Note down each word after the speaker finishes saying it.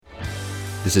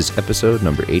This is episode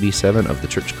number 87 of the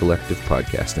Church Collective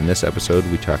podcast. In this episode,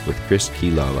 we talk with Chris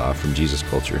Quilala from Jesus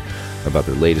Culture about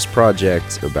their latest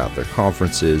projects, about their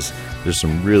conferences. There's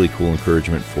some really cool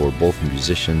encouragement for both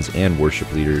musicians and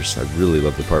worship leaders. I really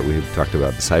love the part we talked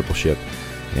about discipleship,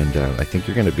 and I think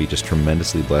you're going to be just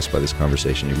tremendously blessed by this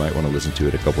conversation. You might want to listen to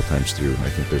it a couple times through, and I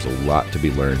think there's a lot to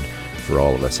be learned for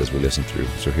all of us as we listen through.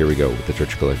 So here we go with the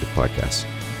Church Collective podcast,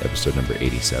 episode number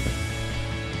 87.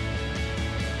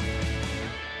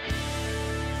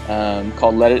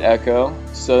 Called Let It Echo.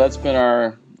 So that's what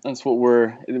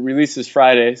the release is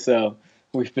Friday, so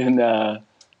we've been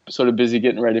sort of busy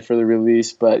getting ready for the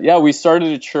release. But yeah, we started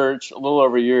a church a little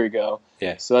over a year ago.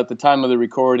 Yeah. So at the time of the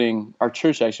recording, our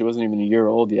church actually wasn't even a year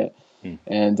old yet.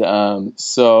 And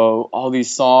so all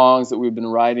these songs that we've been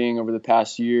writing over the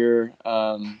past year,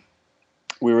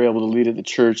 we were able to lead at the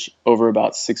church over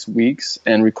about 6 weeks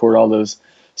and record all those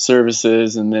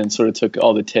services, and then sort of took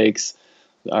all the takes,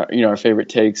 our favorite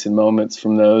takes and moments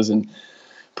from those, and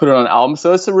put it on an album.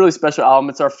 So it's a really special album.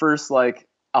 It's our first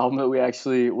album that we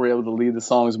actually were able to lead the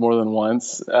songs more than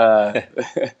once.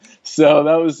 So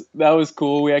that was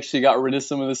cool. We actually got rid of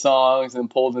some of the songs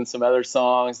and pulled in some other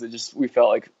songs that we felt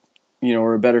like,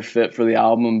 were a better fit for the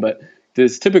album. But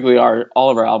this typically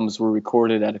all of our albums were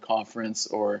recorded at a conference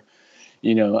or,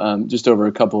 just over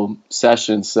a couple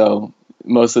sessions. So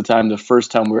most of the time, the first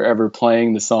time we were ever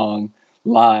playing the song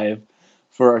live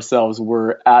for ourselves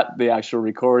were at the actual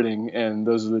recording, and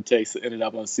those are the takes that ended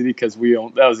up on CD because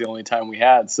that was the only time we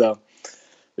had. So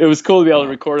it was cool to be able to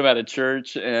record them at a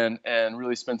church and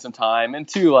really spend some time. And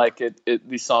too,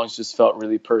 these songs just felt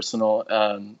really personal,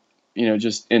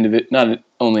 just not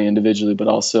only individually but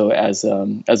also as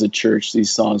a church.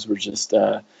 These songs were just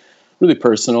really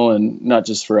personal, and not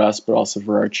just for us but also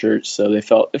for our church. So it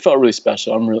felt really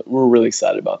special. We're really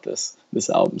excited about this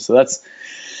album. So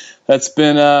that's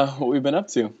been what we've been up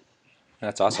to.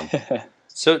 That's awesome.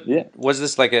 So yeah. Was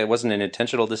this wasn't an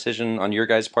intentional decision on your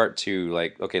guys' part to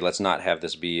okay, let's not have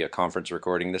this be a conference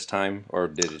recording this time? Or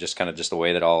did it just kind of the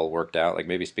way that all worked out?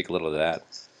 Maybe speak a little to that.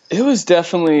 It was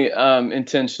definitely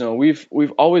intentional. We've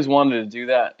always wanted to do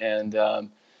that, and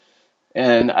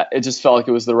it just felt like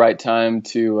it was the right time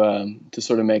to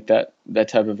sort of make that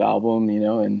type of album,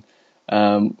 and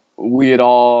we had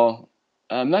all,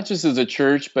 not just as a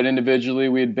church, but individually,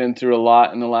 we had been through a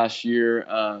lot in the last year.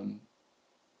 I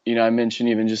mentioned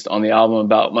even just on the album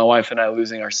about my wife and I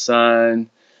losing our son,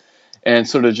 and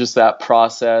sort of just that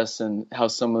process, and how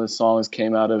some of the songs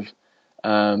came out of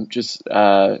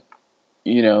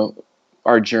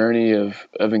our journey of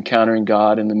encountering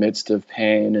God in the midst of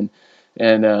pain,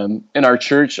 and our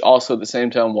church also at the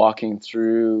same time walking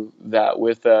through that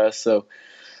with us. So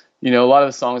a lot of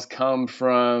the songs come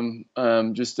from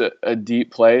just a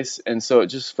deep place. And so it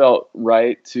just felt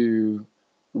right to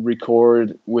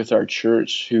record with our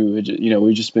church who,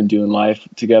 we've just been doing life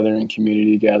together and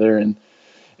community together and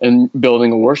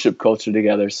building a worship culture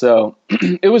together. So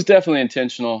it was definitely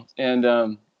intentional and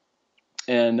an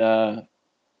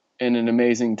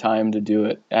amazing time to do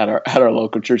it at our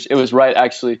local church. It was right,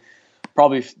 actually,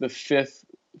 probably the fifth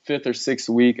or sixth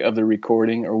week of the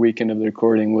recording, or weekend of the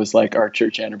recording, was our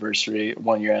church anniversary,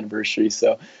 1 year anniversary.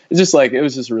 So it's just it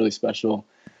was just really special.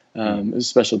 It was a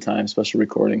special time, special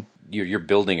recording. You're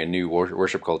building a new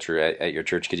worship culture at your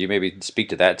church. Could you maybe speak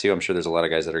to that too? I'm sure there's a lot of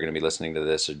guys that are going to be listening to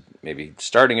this, or maybe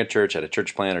starting a church, at a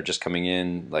church plant, or just coming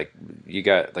in. You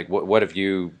got what did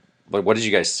you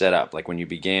guys set up? When you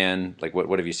began,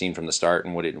 what have you seen from the start,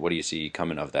 and what do you see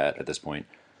coming of that at this point?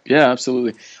 Yeah,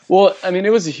 absolutely. Well, it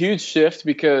was a huge shift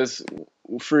because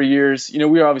for years, we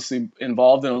were obviously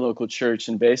involved in a local church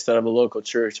and based out of a local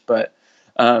church, but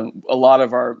a lot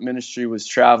of our ministry was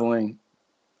traveling,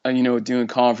 doing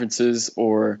conferences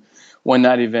or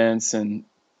one-night events, and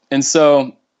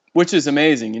so, which is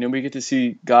amazing. We get to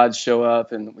see God show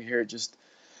up, and we hear just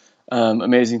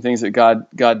amazing things that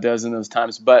God does in those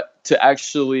times. But to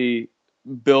actually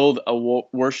build a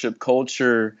worship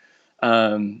culture,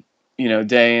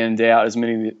 day in, day out, as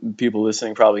many people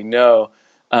listening probably know,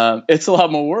 it's a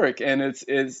lot more work, and it's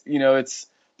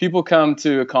people come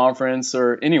to a conference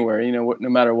or anywhere, no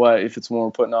matter what, if it's one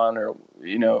we're putting on or,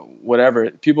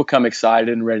 whatever, people come excited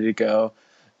and ready to go.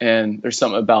 And there's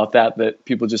something about that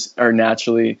people just are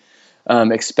naturally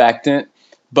expectant.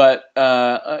 But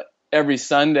every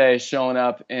Sunday showing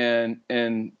up and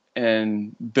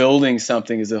building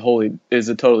something is a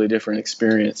totally different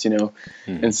experience,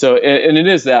 And so, and it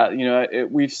is that,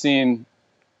 we've seen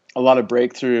a lot of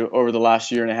breakthrough over the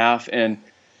last year and a half, and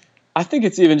I think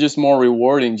it's even just more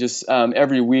rewarding, just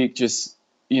every week, just,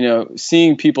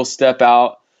 seeing people step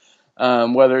out,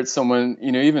 whether it's someone,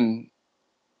 even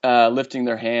lifting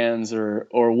their hands or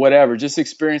whatever, just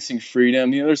experiencing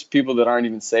freedom. There's people that aren't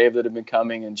even saved that have been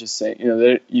coming and just saying,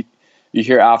 you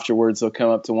hear afterwards, they'll come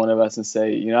up to one of us and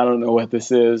say, I don't know what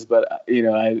this is, but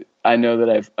I know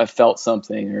that I've felt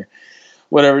something or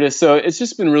whatever it is. So it's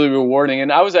just been really rewarding.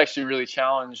 And I was actually really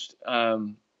challenged.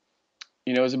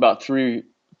 It was about three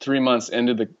months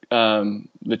into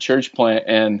the church plant,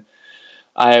 and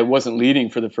I wasn't leading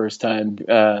for the first time.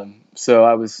 So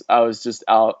I was just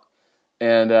out,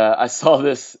 and I saw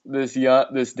this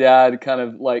dad kind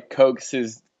of like coax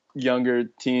his younger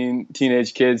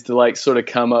teenage kids to like sort of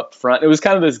come up front. It was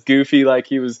kind of this goofy, like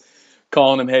he was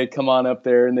calling them, "Hey, come on up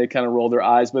there," and they kind of rolled their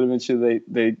eyes, but eventually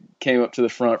they came up to the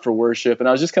front for worship, and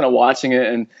I was just kind of watching it,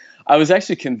 and I was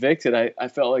actually convicted. I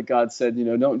felt like God said,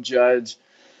 don't judge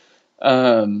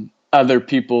other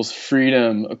people's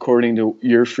freedom according to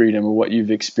your freedom or what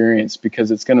you've experienced,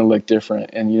 because it's going to look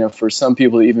different. And, for some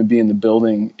people to even be in the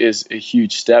building is a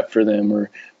huge step for them, or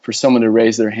for someone to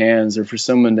raise their hands, or for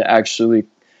someone to actually,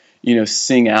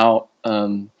 sing out,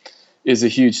 is a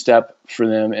huge step for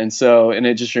them. And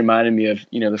it just reminded me of,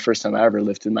 the first time I ever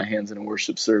lifted my hands in a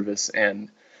worship service, and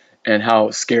how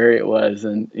scary it was.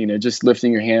 And, just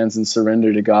lifting your hands and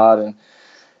surrender to God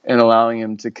and allowing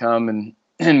him to come and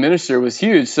minister was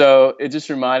huge. So it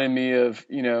just reminded me of,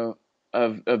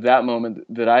 of that moment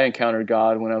that I encountered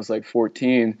God when I was like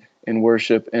 14 in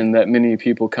worship, and that many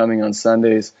people coming on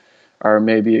Sundays are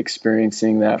maybe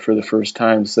experiencing that for the first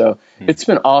time. So it's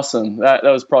been awesome. That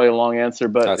was probably a long answer,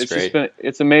 but That's it's great.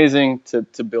 it's amazing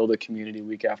to build a community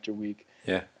week after week.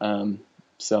 Yeah.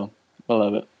 So I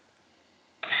love it.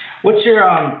 What's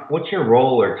your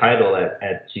role or title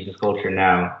at Jesus Culture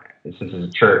now, since it's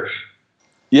a church?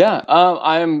 Yeah,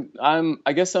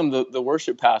 I guess I'm the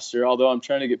worship pastor, although I'm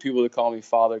trying to get people to call me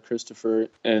Father Christopher,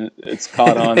 and it's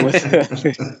caught on with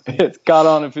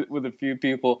with a few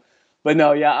people. But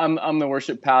no, yeah, I'm the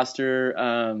worship pastor.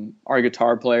 Our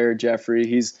guitar player Jeffrey,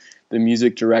 he's the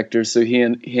music director, so he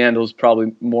handles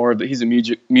probably more of the. He's a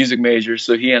music major,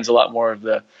 so he handles a lot more of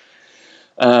the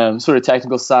sort of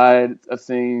technical side of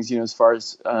things, as far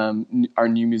as our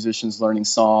new musicians learning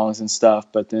songs and stuff.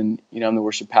 But then, I'm the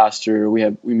worship pastor. We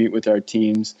meet with our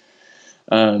teams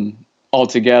all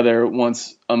together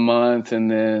once a month,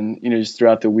 and then, just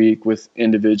throughout the week with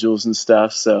individuals and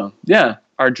stuff. So yeah,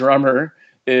 our drummer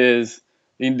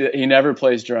he never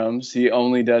plays drums. He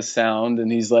only does sound,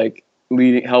 and he's like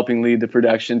helping lead the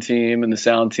production team and the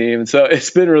sound team. And so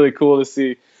it's been really cool to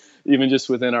see, even just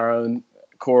within our own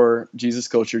core Jesus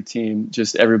Culture team,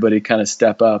 just everybody kind of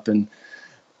step up and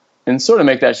sort of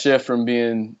make that shift from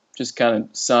being just kind of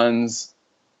sons,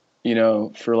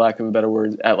 for lack of a better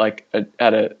word, at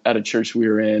a church we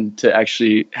were in, to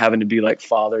actually having to be like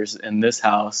fathers in this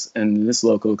house and this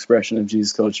local expression of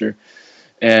Jesus Culture,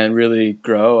 and really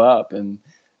grow up and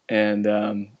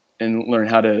learn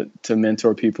how to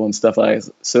mentor people and stuff like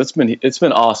that. So it's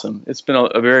been awesome. It's been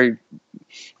a very,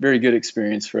 very good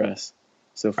experience for us.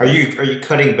 So are you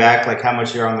cutting back, like how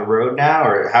much you're on the road now,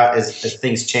 or how has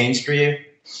things changed for you?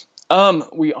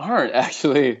 We aren't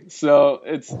actually. So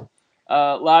it's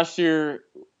last year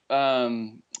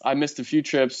I missed a few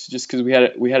trips just because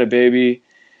we had a baby,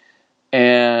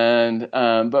 and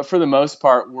but for the most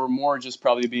part we're more just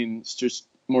probably being just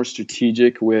more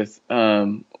strategic with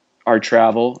our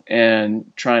travel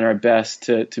and trying our best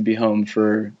to be home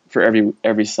for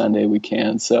every Sunday we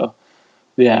can. So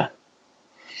yeah.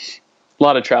 A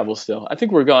lot of travel still. I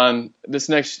think we're gone this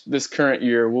current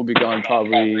year. We'll be gone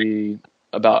probably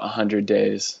about 100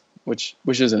 days, which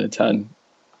isn't a ton,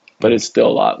 but it's still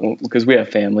a lot because we have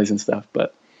families and stuff.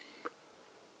 But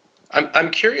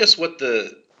I'm curious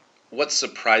what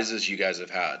surprises you guys have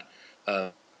had,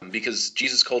 because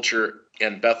Jesus Culture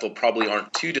and Bethel probably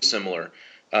aren't too dissimilar,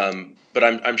 but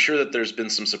I'm sure that there's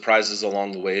been some surprises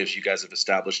along the way as you guys have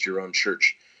established your own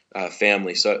church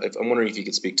family. So I'm wondering if you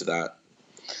could speak to that.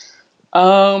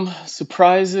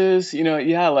 Surprises,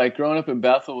 yeah, like growing up in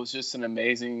Bethel was just an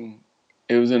amazing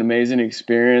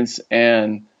experience.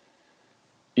 And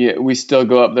yeah, we still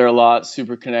go up there a lot,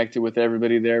 super connected with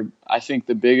everybody there. I think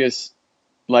the biggest,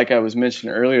 like I was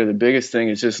mentioning earlier, the biggest thing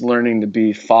is just learning to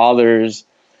be fathers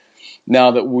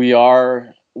now that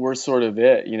we're sort of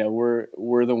it,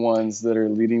 we're the ones that are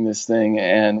leading this thing,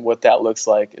 and what that looks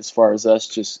like as far as us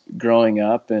just growing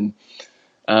up and,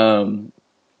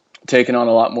 taking on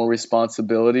a lot more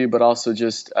responsibility, but also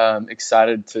just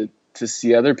excited to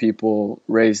see other people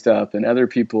raised up and other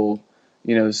people,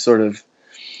 sort of,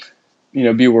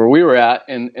 be where we were at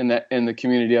in the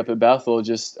community up at Bethel,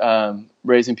 just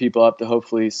raising people up to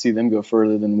hopefully see them go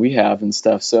further than we have and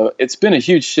stuff. So it's been a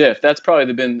huge shift. That's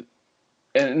probably been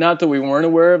and not that we weren't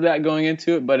aware of that going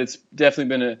into it, but it's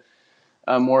definitely been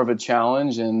a more of a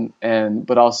challenge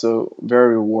but also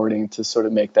very rewarding to sort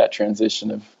of make that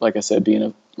transition of, like I said,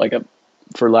 being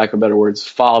for lack of better words,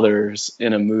 fathers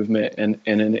in a movement and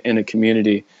in a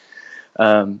community.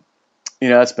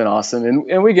 That's been awesome.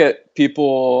 And we get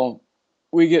people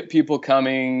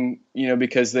coming,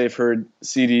 because they've heard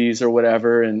CDs or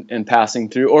whatever and passing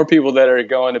through, or people that are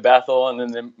going to Bethel and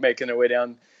then they're making their way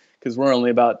down, because we're only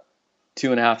about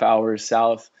 2.5 hours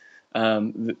south.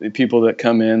 The people that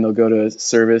come in, they'll go to a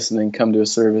service and then come to a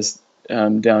service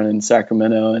down in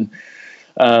Sacramento. And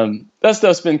that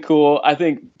stuff's been cool. I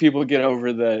think people get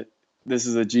over this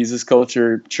is a Jesus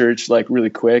culture church like really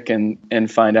quick and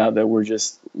find out that we're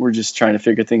just trying to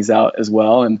figure things out as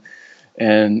well. And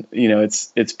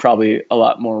it's probably a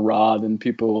lot more raw than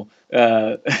people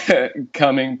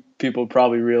coming. People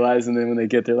probably realize, and then when they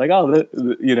get there, like, oh,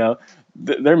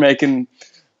 they're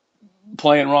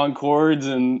playing wrong chords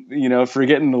and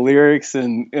forgetting the lyrics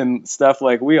and stuff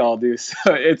like we all do. So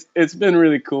it's been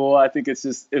really cool. I think it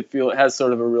has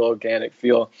sort of a real organic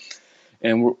feel,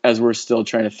 and as we're still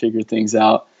trying to figure things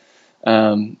out.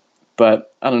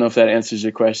 But I don't know if that answers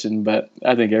your question, but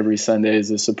I think every Sunday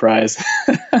is a surprise.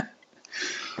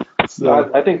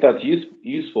 So I think that's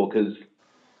useful, because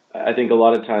I think a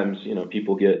lot of times,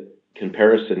 people get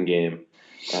comparison game.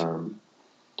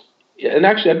 And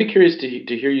actually, I'd be curious to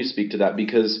hear you speak to that,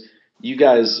 because you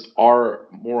guys are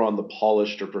more on the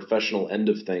polished or professional end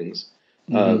of things.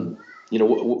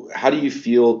 Mm-hmm. How do you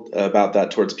feel about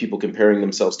that towards people comparing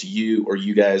themselves to you, or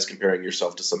you guys comparing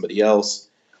yourself to somebody else?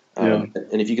 And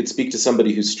if you could speak to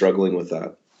somebody who's struggling with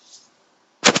that.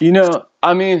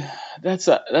 I mean, that's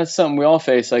something we all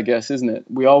face, I guess, isn't it?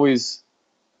 We always,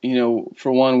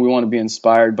 for one, we want to be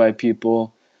inspired by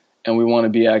people and we want to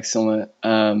be excellent.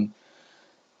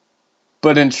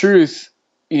 But in truth,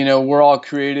 we're all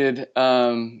created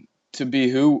to be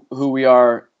who we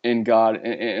are in God,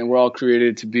 and we're all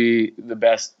created to be the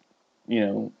best,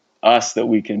 us that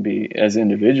we can be as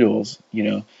individuals,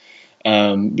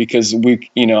 because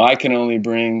I can only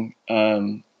bring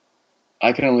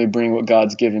what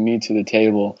God's given me to the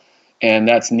table, and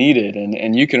that's needed.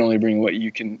 And you can only bring what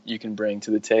you can bring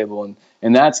to the table,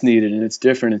 and that's needed, and it's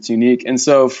different, it's unique. And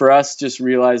so for us, just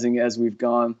realizing as we've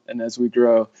gone and as we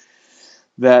grow,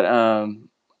 that I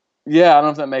don't know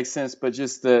if that makes sense, but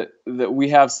just that we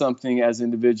have something as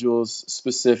individuals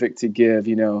specific to give.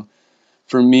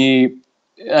 For me,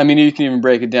 I mean, you can even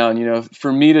break it down.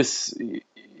 For me to sing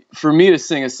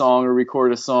a song or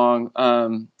record a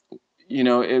song,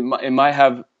 it might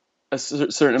have a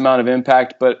certain amount of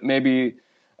impact, but maybe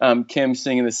Kim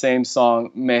singing the same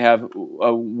song may have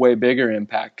a way bigger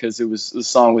impact because the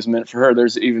song was meant for her.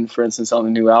 There's even, for instance, on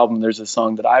the new album, there's a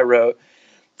song that I wrote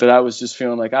that I was just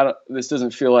feeling like this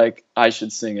doesn't feel like I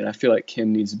should sing it. I feel like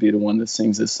Kim needs to be the one that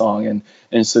sings this song,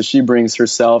 and so she brings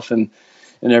herself and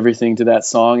everything to that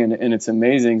song, and it's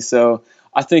amazing. So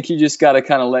I think you just got to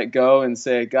kind of let go and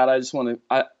say, God, I just want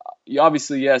to. You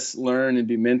obviously, yes, learn and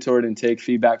be mentored and take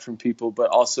feedback from people, but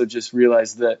also just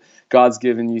realize that God's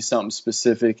given you something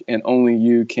specific, and only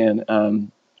you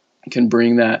can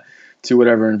bring that to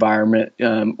whatever environment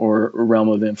or realm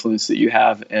of influence that you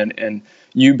have, and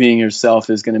you being yourself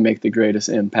is going to make the greatest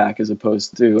impact, as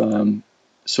opposed to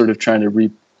sort of trying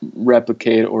to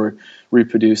replicate or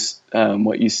reproduce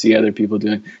what you see other people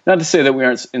doing. Not to say that we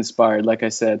aren't inspired. Like I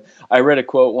said, I read a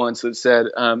quote once that said,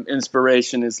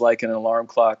 inspiration is like an alarm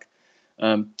clock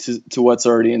to what's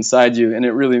already inside you. And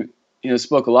it really,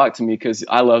 spoke a lot to me, because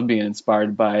I love being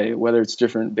inspired by whether it's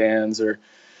different bands or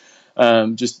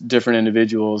just different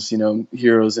individuals,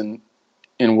 heroes in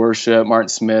worship, Martin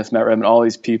Smith, Matt Redman, all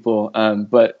these people.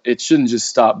 But it shouldn't just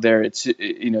stop there. It's,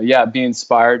 be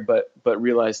inspired, but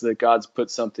realize that God's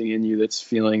put something in you that's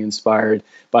feeling inspired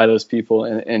by those people,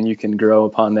 and you can grow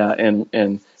upon that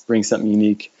and bring something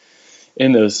unique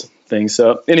in those things.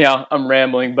 So anyhow, I'm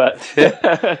rambling,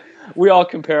 but we all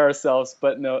compare ourselves.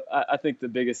 But no, I think the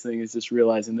biggest thing is just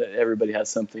realizing that everybody has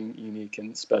something unique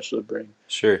and special to bring.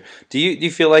 Sure. Do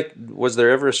you feel like, was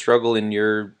there ever a struggle in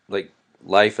your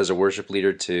life as a worship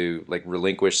leader to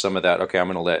relinquish some of that? Okay, I'm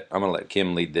gonna let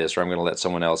Kim lead this, or I'm gonna let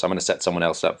someone else. I'm gonna set someone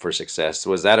else up for success.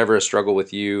 Was that ever a struggle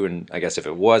with you? And I guess if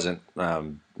it wasn't,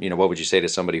 what would you say to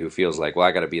somebody who feels like, well,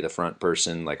 I got to be the front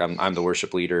person. Like I'm the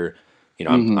worship leader.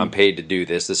 I'm paid to do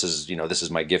this. This is this is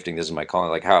my gifting. This is my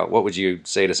calling. What would you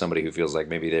say to somebody who feels like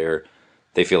maybe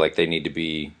they feel like they need to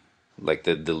be like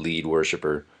the lead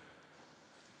worshiper?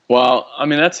 Well, I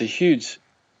mean, that's a huge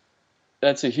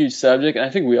subject, and I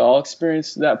think we all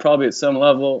experience that probably at some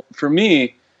level. For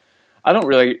me, I don't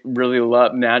really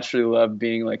naturally love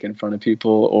being in front of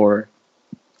people, or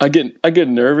I get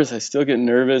nervous. I still get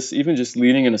nervous, even just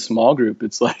leading in a small group.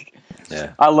 It's like,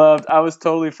 Yeah. I was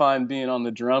totally fine being on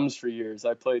the drums for years.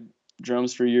 I played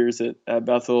drums for years at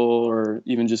Bethel, or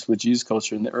even just with Jesus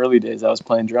Culture in the early days. I was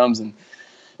playing drums, and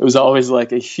it was always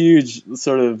like a huge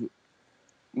sort of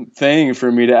thing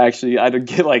for me to actually, I'd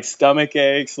get like stomach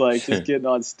aches, like just getting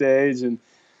on stage. And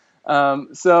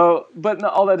but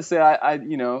all that to say, I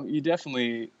you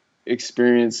definitely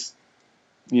experience,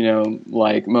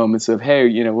 like moments of,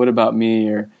 hey, what about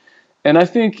me? And I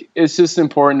think it's just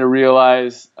important to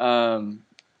realize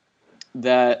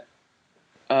that,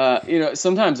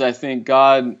 sometimes I think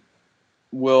God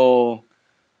will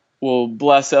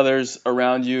bless others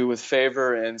around you with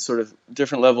favor and sort of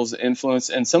different levels of influence.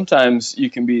 And sometimes you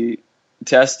can be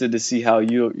tested to see how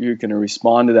you're going to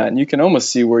respond to that. And you can almost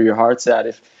see where your heart's at.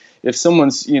 If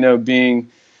someone's,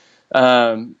 being,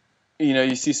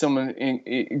 you see someone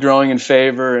growing in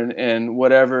favor and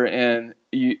whatever, and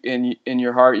you, in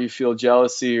your heart, you feel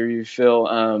jealousy, or you feel,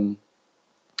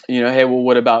 hey, well,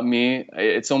 what about me?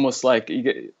 It's almost like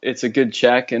it's a good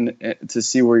check and to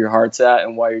see where your heart's at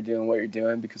and why you're doing what you're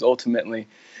doing, because ultimately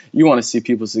you want to see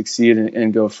people succeed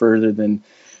and go further than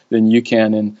you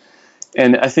can.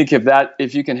 And I think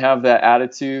if you can have that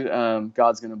attitude,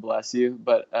 God's going to bless you.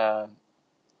 But I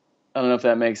don't know if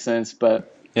that makes sense,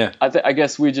 but yeah, I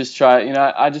guess we just try,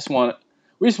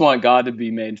 we just want God to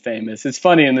be made famous. It's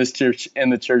funny in this church, in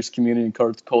the church community and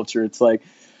culture, it's like,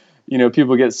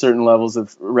 people get certain levels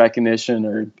of recognition,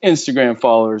 or Instagram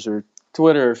followers, or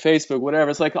Twitter or Facebook, whatever.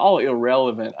 It's like all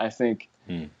irrelevant, I think,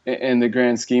 in the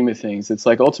grand scheme of things. It's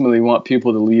like ultimately we want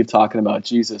people to leave talking about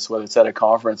Jesus, whether it's at a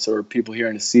conference or people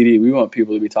hearing a CD. We want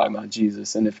people to be talking about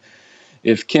Jesus. And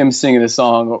if Kim's singing a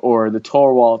song, or the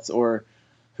Torwalds, or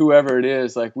whoever it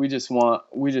is, like we just want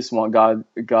God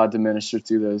to minister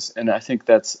through those. And I think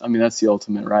that's the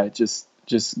ultimate, right? Just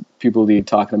people leave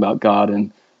talking about God,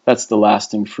 and that's the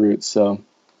lasting fruit. So,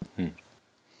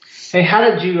 hey, how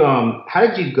did you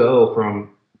go from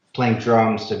playing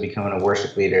drums to becoming a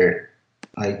worship leader?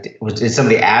 Like, did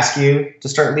somebody ask you to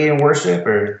start leading worship,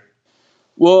 or?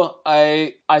 Well,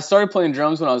 I started playing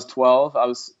drums when I was 12. I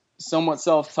was somewhat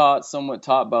self-taught, somewhat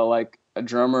taught by like a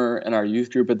drummer in our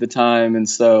youth group at the time, and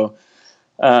so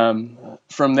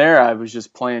from there I was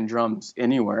just playing drums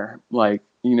anywhere, like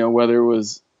whether it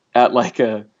was at like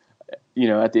a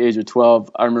at the age of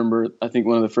 12. I remember, I think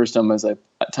one of the first times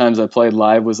I played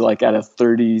live was like at a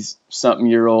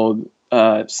 30-something-year-old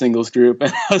singles group,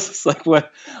 and I was just like,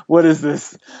 what is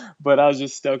this? But I was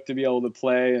just stoked to be able to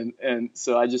play, and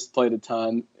so I just played a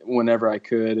ton whenever I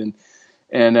could, and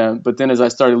but then as I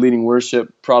started leading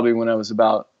worship, probably when I was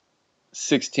about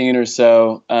 16 or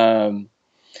so,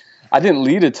 I didn't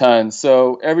lead a ton.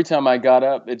 So every time I got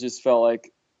up, it just felt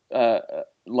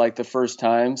like the first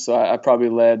time. So I probably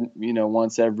led,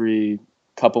 once every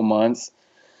couple months.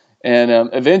 And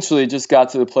eventually just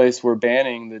got to the place where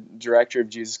Banning, the director of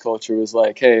Jesus Culture, was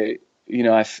like, hey,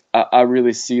 I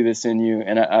really see this in you,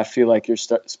 and I feel like you're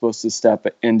supposed to step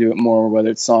into it more, whether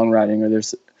it's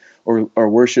songwriting or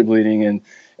worship leading, and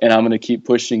I'm going to keep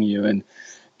pushing you.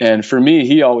 And for me,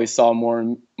 he always saw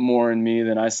more in me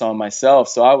than I saw myself.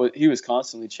 So he was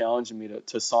constantly challenging me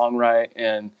to songwrite.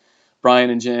 And Brian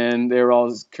and Jen, they were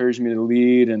always encouraging me to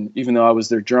lead. And even though I was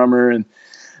their drummer, and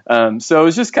so it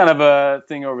was just kind of a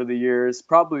thing over the years.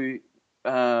 Probably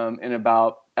at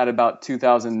about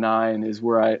 2009 is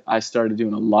where I started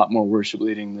doing a lot more worship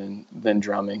leading than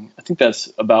drumming. I think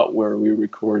that's about where we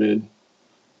recorded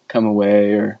 "Come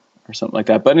Away" or something like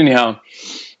that. But anyhow.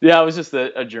 Yeah, it was just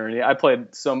a journey. I played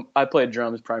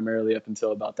drums primarily up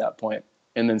until about that point,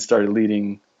 and then started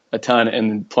leading a ton,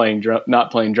 and then not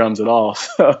playing drums at all.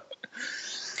 So.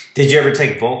 Did you ever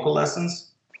take vocal lessons?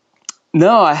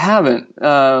 No, I haven't.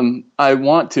 I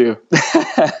want to.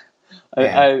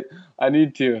 I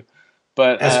need to,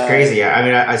 but that's crazy. I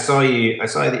mean, I saw you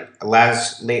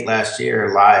late last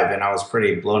year live, and I was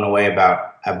pretty blown away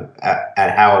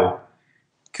at how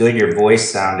good your voice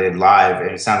sounded live,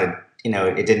 and it sounded.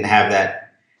 It didn't have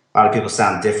that. A lot of people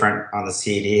sound different on the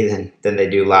CD than they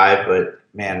do live, but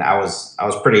man, I was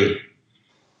pretty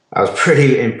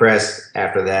impressed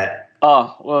after that.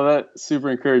 Oh, well, that's super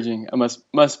encouraging. I must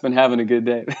have been having a good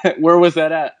day. Where was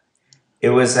that at? It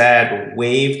was at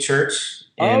Wave Church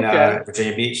in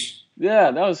Virginia Beach. Yeah,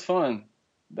 that was fun.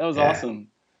 That was awesome.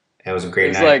 It was a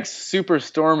great night. It was like super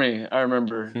stormy, I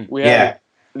remember.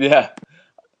 Yeah.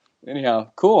 Anyhow,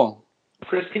 cool.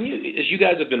 Chris, as you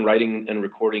guys have been writing and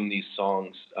recording these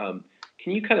songs, can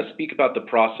you kind of speak about the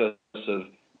process of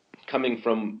coming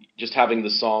from just having the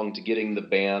song to getting the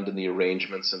band and the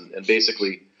arrangements and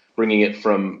basically bringing it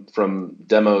from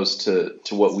demos to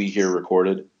what we hear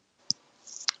recorded?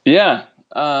 Yeah.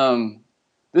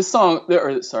 This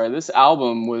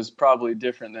album was probably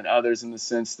different than others in the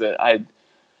sense that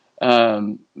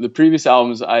the previous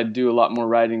albums I'd do a lot more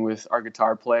writing with our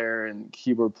guitar player and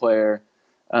keyboard player.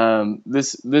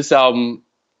 This album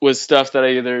was stuff that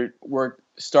I either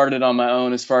started on my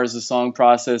own as far as the song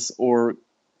process, or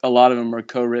a lot of them are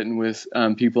co-written with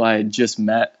people I had just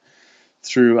met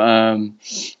through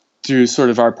sort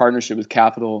of our partnership with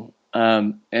Capitol,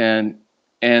 and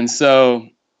so.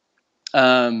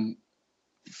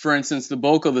 For instance, the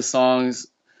bulk of the songs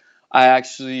I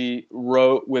actually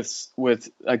wrote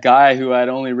with a guy who I'd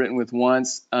only written with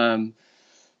once.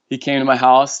 He came to my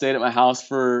house, stayed at my house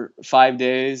for 5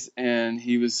 days, and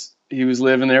he was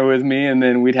living there with me. And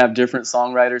then we'd have different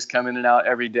songwriters come in and out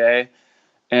every day.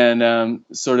 And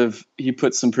sort of he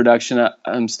put some production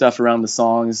stuff around the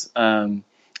songs on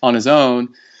his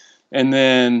own. And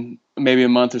then maybe a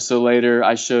month or so later,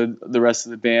 I showed the rest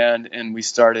of the band, and we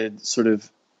started sort of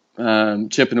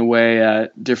chipping away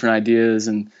at different ideas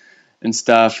and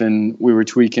stuff, and we were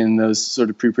tweaking those sort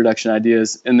of pre-production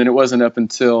ideas. And then it wasn't up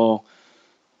until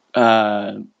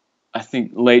I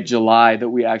think late July that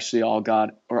we actually all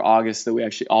got, or August, that we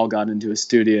actually all got into a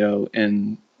studio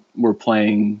and were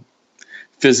playing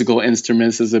physical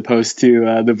instruments as opposed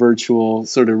to the virtual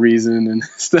sort of Reason and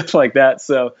stuff like that.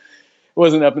 So it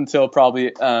wasn't up until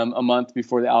probably a month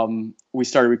before the album, we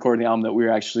started recording the album, that we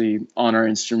were actually on our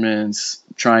instruments,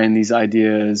 trying these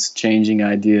ideas, changing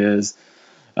ideas,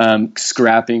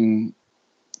 scrapping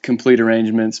complete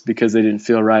arrangements because they didn't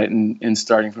feel right, and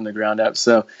starting from the ground up.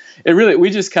 So we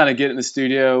just kind of get in the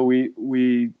studio.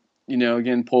 We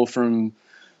again, pull from,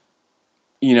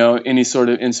 any sort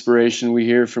of inspiration we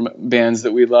hear from bands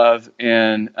that we love.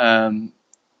 And,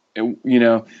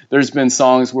 there's been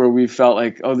songs where we felt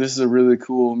like, oh, this is a really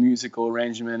cool musical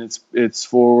arrangement. It's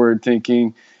forward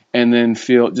thinking, and then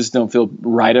don't feel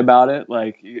right about it.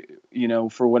 Like,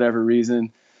 for whatever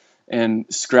reason, and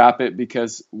scrap it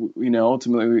because,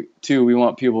 ultimately we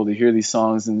want people to hear these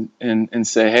songs and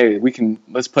say, hey,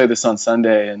 let's play this on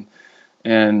Sunday.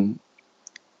 And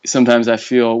sometimes I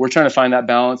feel we're trying to find that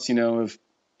balance,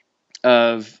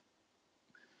 of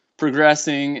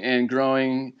progressing and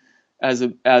growing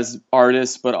as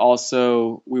artists, but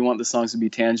also we want the songs to be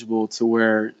tangible to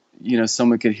where,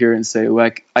 someone could hear it and say,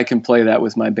 like, I can play that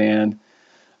with my band.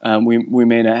 We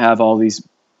may not have all these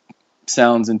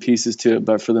sounds and pieces to it,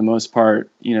 but for the most part,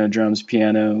 drums,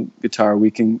 piano, guitar, we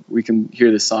can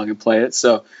hear the song and play it.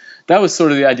 So that was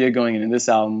sort of the idea going into this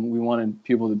album. We wanted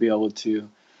people to be able to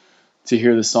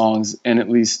hear the songs, and at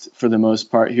least for the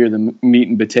most part hear the meat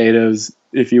and potatoes,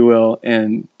 if you will,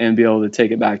 and be able to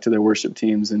take it back to their worship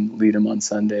teams and lead them on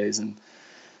Sundays and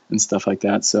stuff like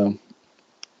that. So.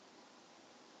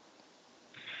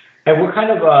 And what kind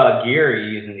of gear are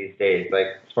you using these days? Like,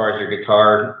 as far as your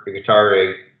guitar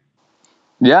rig?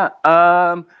 Yeah.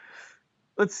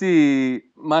 Let's see.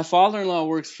 My father-in-law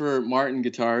works for Martin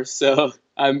Guitars, so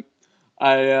I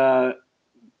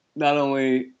not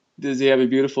only does he have a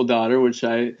beautiful daughter, which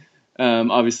I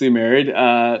obviously married,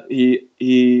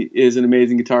 he is an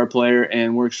amazing guitar player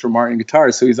and works for Martin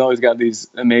Guitars. So he's always got these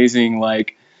amazing,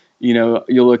 like, you'll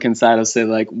look inside, I'll say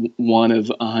like 1 of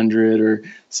 100 or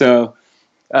so.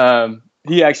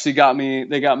 He actually got me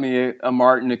a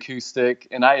Martin acoustic,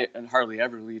 and I hardly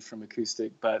ever lead from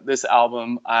acoustic, but this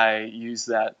album I use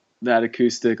that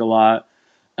acoustic a lot.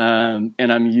 And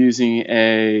I'm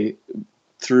using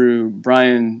through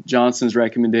Brian Johnson's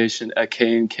recommendation, a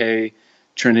K&K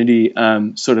Trinity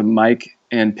sort of mic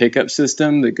and pickup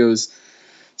system that goes,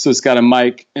 so it's got a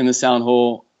mic in the sound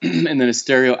hole and then a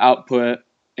stereo output,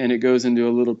 and it goes into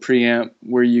a little preamp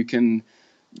where you can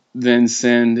then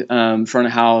send front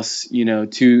of house,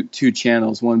 two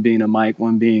channels, one being a mic,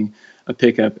 one being a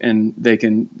pickup, and they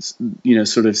can,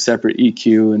 sort of separate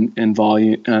EQ and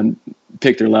volume,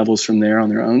 pick their levels from there on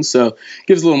their own. So it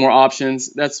gives a little more options.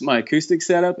 That's my acoustic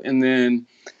setup. And then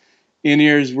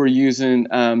in-ears, we're using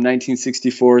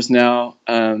 1964s now,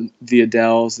 the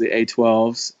Adeles, the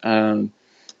A12s,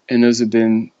 and those have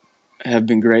been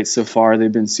great so far.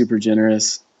 They've been super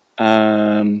generous.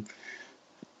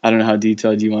 I don't know how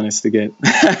detailed you want us to get.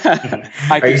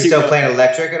 Are you still playing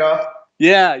electric at all?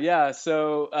 Yeah.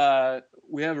 So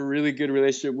we have a really good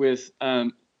relationship with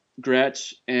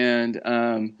Gretsch,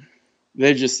 and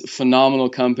they're just a phenomenal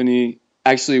company.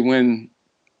 Actually, when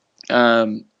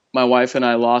my wife and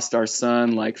I lost our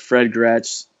son, like, Fred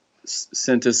Gretsch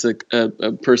sent us a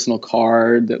personal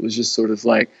card that was just sort of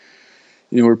like,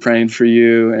 we're praying for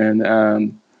you.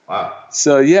 And wow.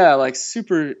 So yeah, like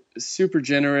super, super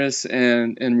generous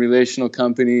and relational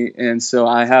company. And so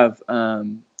I've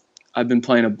been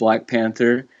playing a Black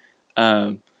Panther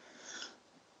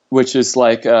which is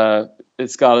like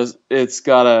it's got a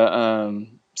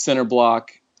center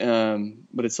block,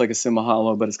 but it's like a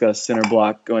semi-hollow, but it's got a center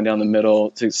block going down the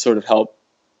middle to sort of help,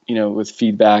 with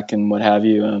feedback and what have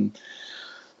you.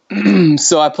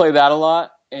 So I play that a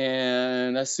lot,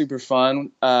 and that's super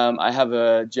fun. I have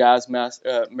a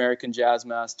American Jazz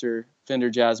Master, Fender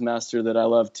Jazz Master that I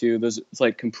love too. It's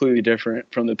like completely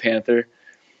different from the Panther.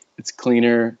 It's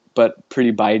cleaner, but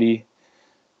pretty bitey.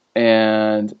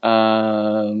 And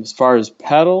as far as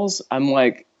pedals, I'm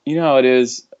like, how it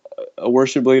is, a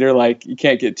worship leader, like you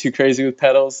can't get too crazy with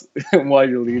pedals while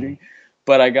you're leading.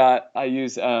 But I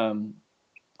use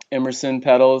Emerson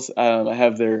pedals. I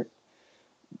have their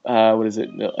what is it,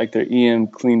 like their EM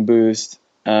Clean Boost,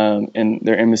 and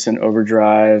their Emerson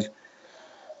Overdrive.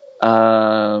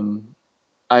 I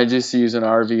just use an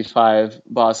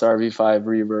Boss RV5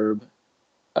 reverb.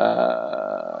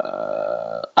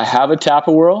 I have a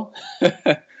Tap-A-Whirl,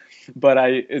 but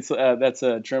that's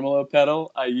a tremolo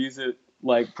pedal. I use it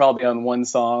like probably on one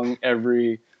song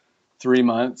every 3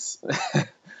 months.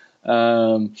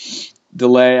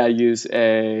 Delay, I use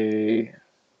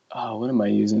what am I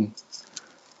using?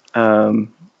 I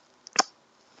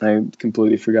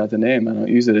completely forgot the name. I don't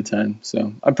use it a ton,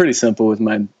 so I'm pretty simple with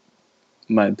my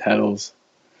pedals.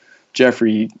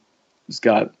 Jeffrey,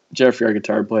 our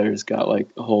guitar player, has got like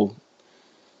a whole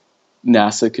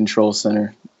NASA control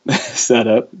center set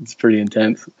up. It's pretty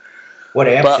intense. What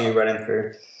amps are you running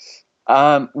through?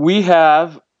 We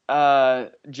have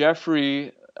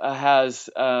Jeffrey has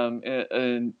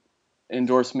an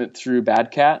endorsement through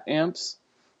Bad Cat amps,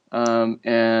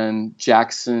 and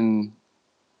Jackson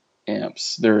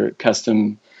amps. They're a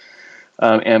custom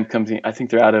amp company. I think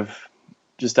they're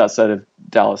just outside of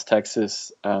Dallas,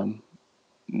 Texas.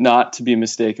 Not to be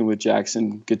mistaken with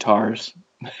Jackson guitars.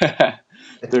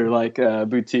 They're like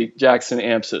boutique. Jackson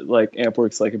amps, like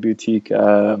Ampworks, like a boutique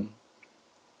amp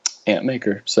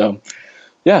maker. So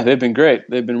yeah, they've been great.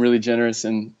 They've been really generous,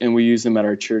 and we use them at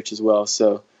our church as well.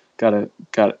 So got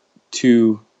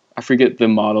two. I forget the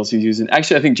models he's using.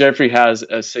 Actually, I think Jeffrey has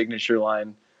a signature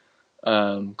line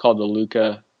called the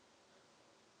Luca.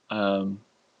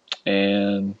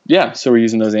 And yeah, so we're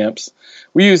using those amps.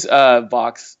 We use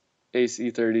Vox Ace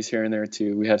E30s here and there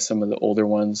too. We have some of the older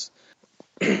ones.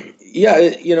 Yeah,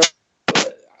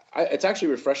 it's actually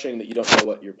refreshing that you don't know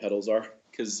what your pedals are,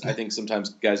 because I think sometimes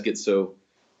guys get so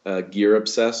gear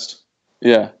obsessed.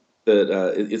 Yeah,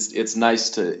 that it's nice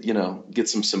to get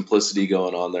some simplicity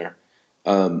going on there.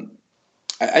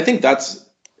 I think that's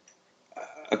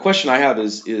a question I have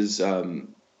is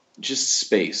just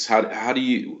space. How do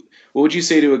you, what would you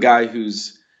say to a guy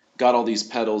who's got all these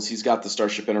pedals? He's got the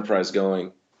Starship Enterprise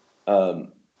going.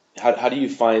 How do you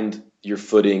find your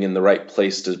footing in the right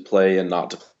place to play and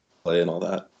not to play and all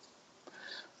that?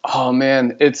 Oh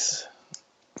man, it's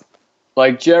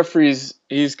like Jeffrey's.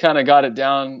 He's kind of got it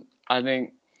down. I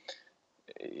think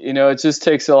it just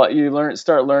takes a lot. You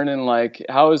start learning like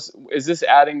how is this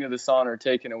adding to the song or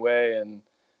taking away,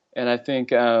 and I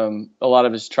think a lot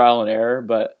of it's trial and error.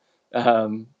 But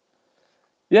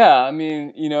yeah, I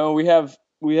mean, we had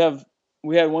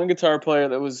one guitar player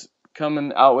that was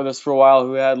coming out with us for a while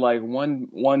who had like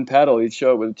one pedal. He'd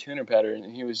show up with a tuner pedal,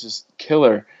 and he was just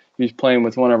killer. He was playing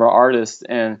with one of our artists,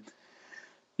 and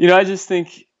I just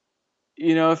think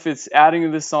if it's adding to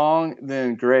the song,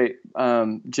 then great.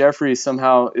 Jeffrey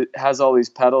somehow has all these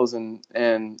pedals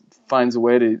and finds a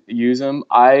way to use them.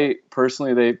 I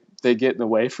personally, they get in the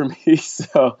way for me,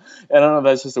 so I don't know if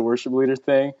that's just a worship leader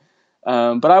thing.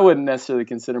 But I wouldn't necessarily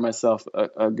consider myself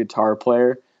a guitar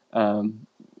player.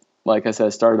 Like I said, I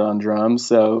started on drums,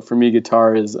 so for me,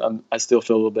 guitar is I still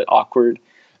feel a little bit awkward.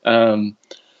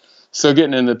 So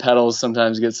getting into the pedals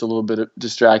sometimes gets a little bit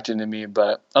distracting to me.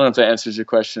 But I don't know if that answers your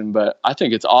question. But I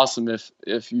think it's awesome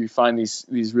if you find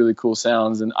these really cool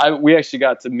sounds. And we actually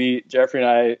got to meet, Jeffrey and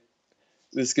I,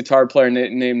 this guitar player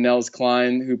named Nels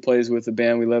Klein, who plays with a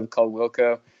band we love called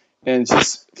Wilco, and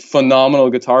just phenomenal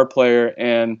guitar player.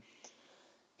 And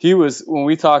when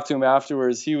we talked to him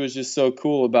afterwards, he was just so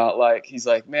cool about he's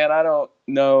like, man, I don't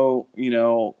know,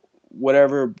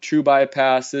 whatever true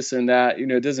bypass, this and that,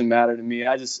 it doesn't matter to me.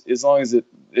 I just, as long as it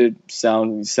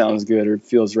sounds good or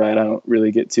feels right, I don't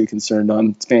really get too concerned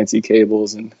on fancy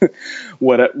cables and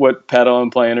what pedal I'm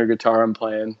playing or guitar I'm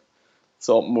playing.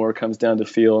 So more comes down to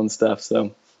feel and stuff.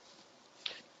 So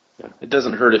it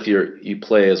doesn't hurt if you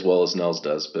play as well as Nels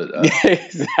does, but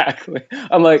exactly.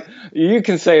 I'm like, you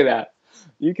can say that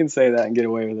and get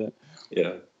away with it.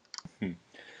 Yeah.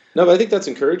 No, but I think that's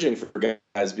encouraging for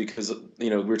guys because, we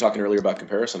were talking earlier about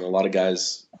comparison. A lot of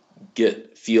guys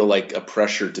feel like a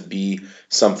pressure to be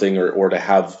something or to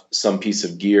have some piece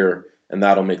of gear and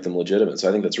that'll make them legitimate. So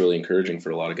I think that's really encouraging for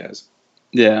a lot of guys.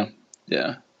 Yeah.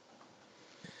 Yeah.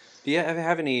 Do you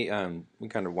have any, we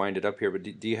kind of wind it up here, but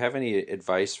do you have any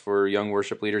advice for young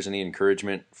worship leaders, any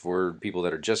encouragement for people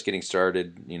that are just getting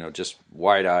started, just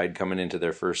wide-eyed coming into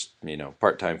their first,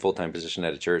 part-time, full-time position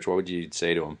at a church? What would you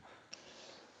say to them?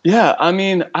 Yeah, I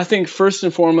mean, I think first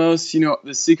and foremost,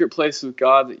 the secret place with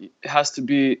God has to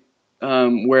be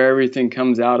where everything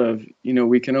comes out of.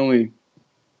 We can only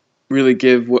really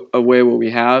give away what we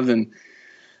have, and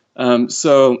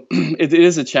so it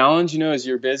is a challenge, as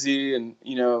you're busy and,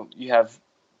 you have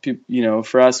people,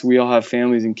 for us, we all have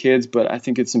families and kids, but I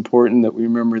think it's important that we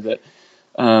remember that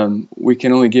we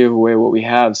can only give away what we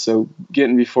have. So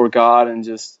getting before God and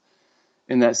just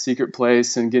in that secret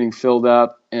place and getting filled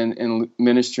up and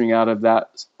ministering out of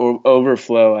that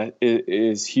overflow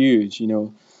is huge,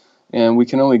 and we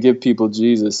can only give people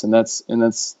Jesus, and that's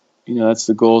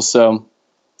the goal. So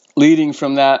leading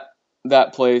from that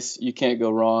place, you can't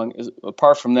go wrong.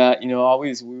 Apart from that, we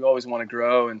always want to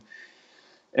grow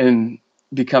and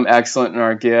become excellent in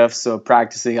our gifts. So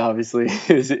practicing obviously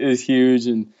is huge,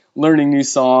 and learning new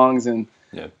songs, and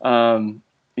I'm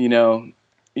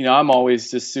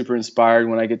always just super inspired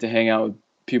when I get to hang out with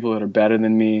people that are better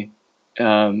than me.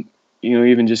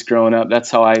 Even just growing up, that's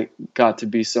how I got to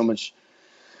be so much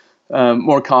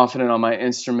more confident on my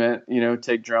instrument.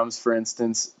 Take drums, for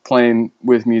instance, playing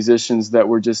with musicians that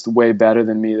were just way better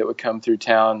than me that would come through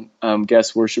town,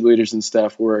 guest worship leaders and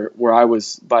stuff, where I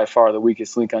was by far the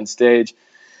weakest link on stage.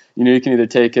 You can either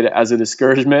take it as a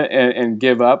discouragement and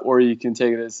give up, or you can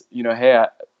take it as, hey,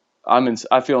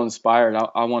 I feel inspired.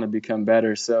 I want to become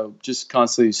better. So just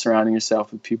constantly surrounding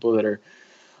yourself with people that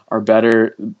are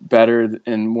better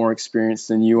and more experienced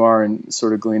than you are, and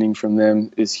sort of gleaning from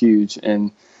them is huge.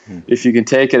 And if you can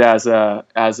take it as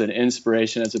an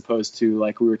inspiration, as opposed to,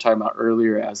 like we were talking about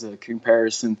earlier, as a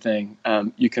comparison thing,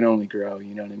 you can only grow.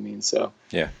 You know what I mean? So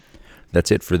yeah. That's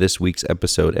it for this week's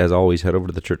episode. As always, head over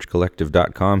to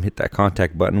thechurchcollective.com, hit that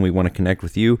contact button. We want to connect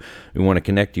with you. We want to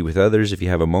connect you with others. If you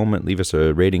have a moment, leave us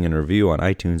a rating and a review on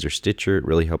iTunes or Stitcher. It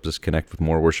really helps us connect with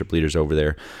more worship leaders over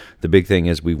there. The big thing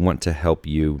is we want to help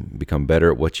you become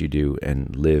better at what you do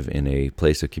and live in a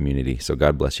place of community. So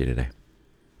God bless you today.